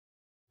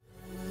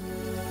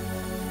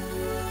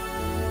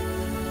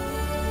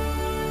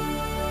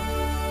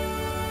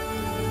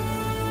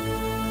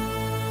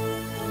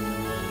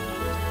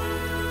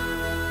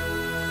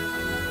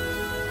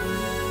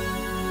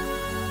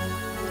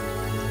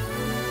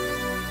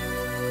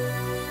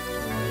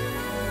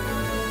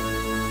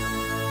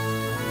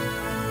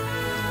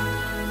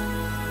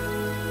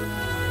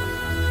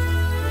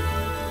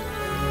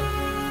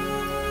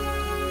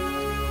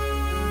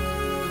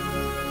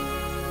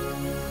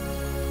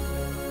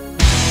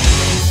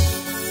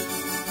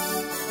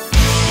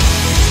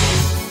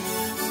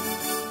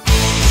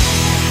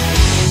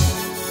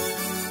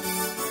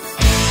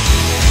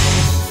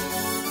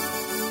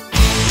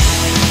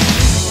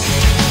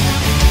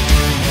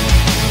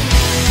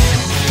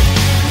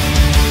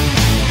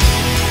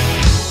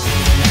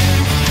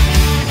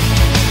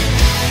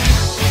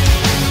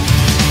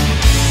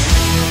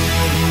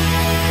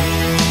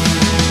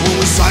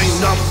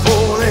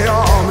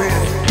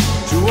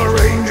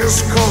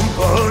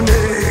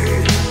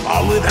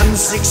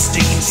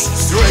16th,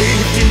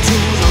 straight into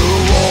the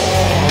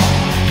war.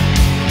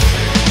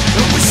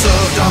 We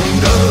served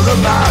under the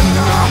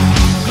banner,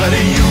 clad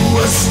in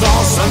US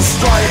stars and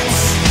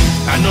stripes,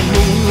 and on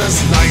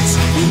moonless nights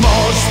we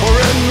marched for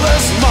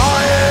endless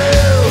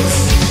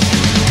miles.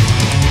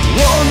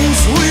 Once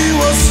we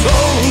were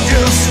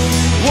soldiers,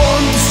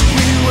 once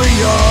we were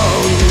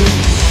young.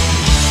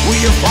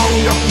 We have found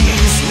a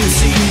peace, we've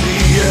seen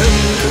the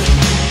end.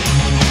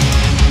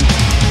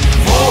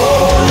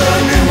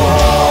 Fallen in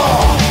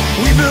war,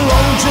 we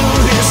belong to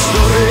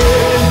history.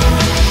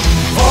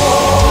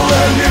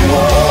 Fallen in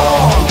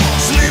war,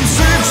 sleep 6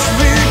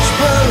 feet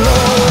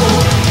below.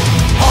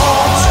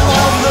 Heart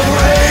of the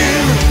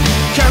grave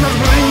cannot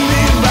bring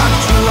me back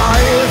to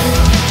life.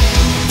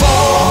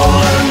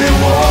 Fallen in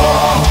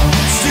war,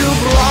 still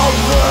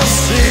brothers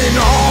in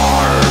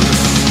arms.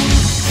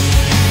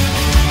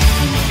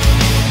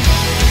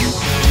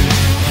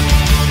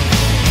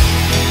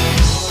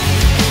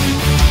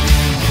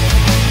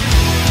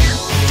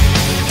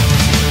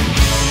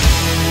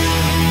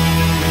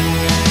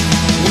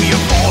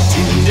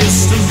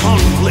 Distant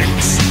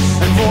conflicts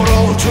and fought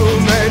all too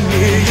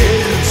many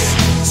years.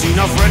 Seen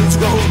our friends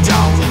go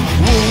down,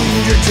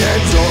 wounded,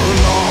 dead or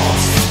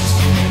lost.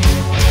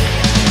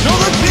 Know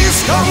that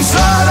peace comes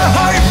at a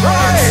high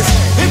price.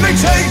 It may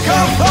take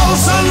 1,000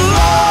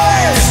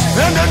 lives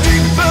and a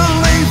deep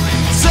belief,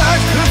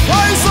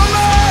 sacrifice of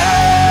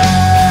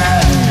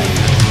man.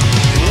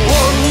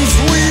 Once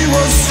we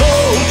were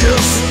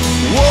soldiers,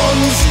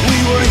 once we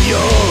were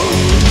young.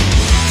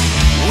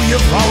 We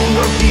have found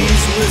our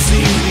peace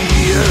within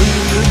the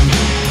end.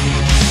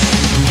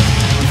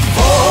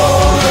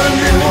 Fallen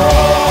in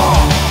war,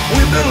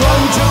 we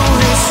belong to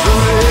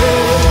history.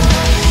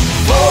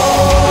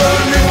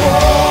 Fallen in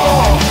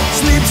war,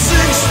 sleep 6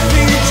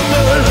 feet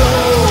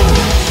below.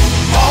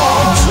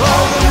 Heart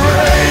of the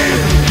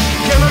grave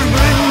cannot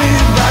bring me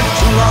back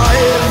to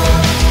life.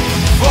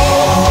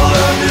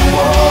 Fallen in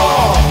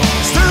war,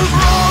 still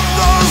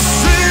brothers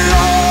in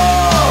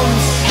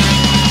arms.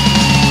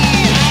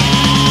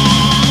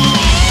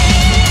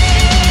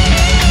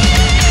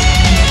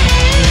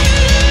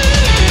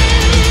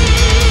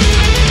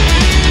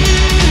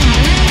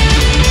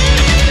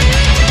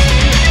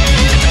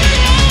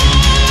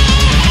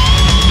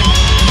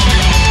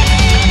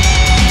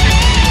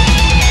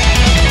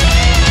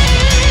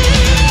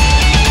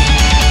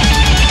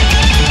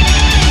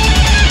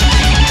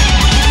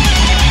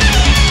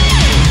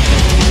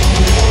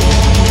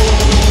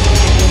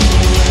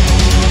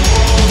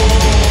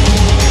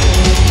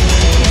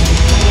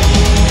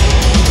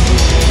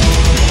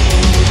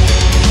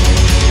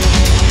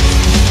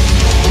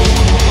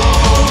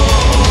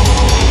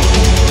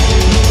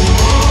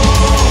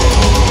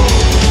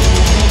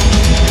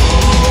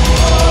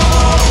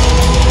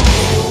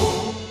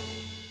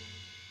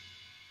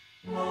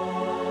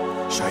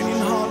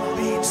 Shining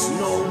heartbeats,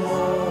 no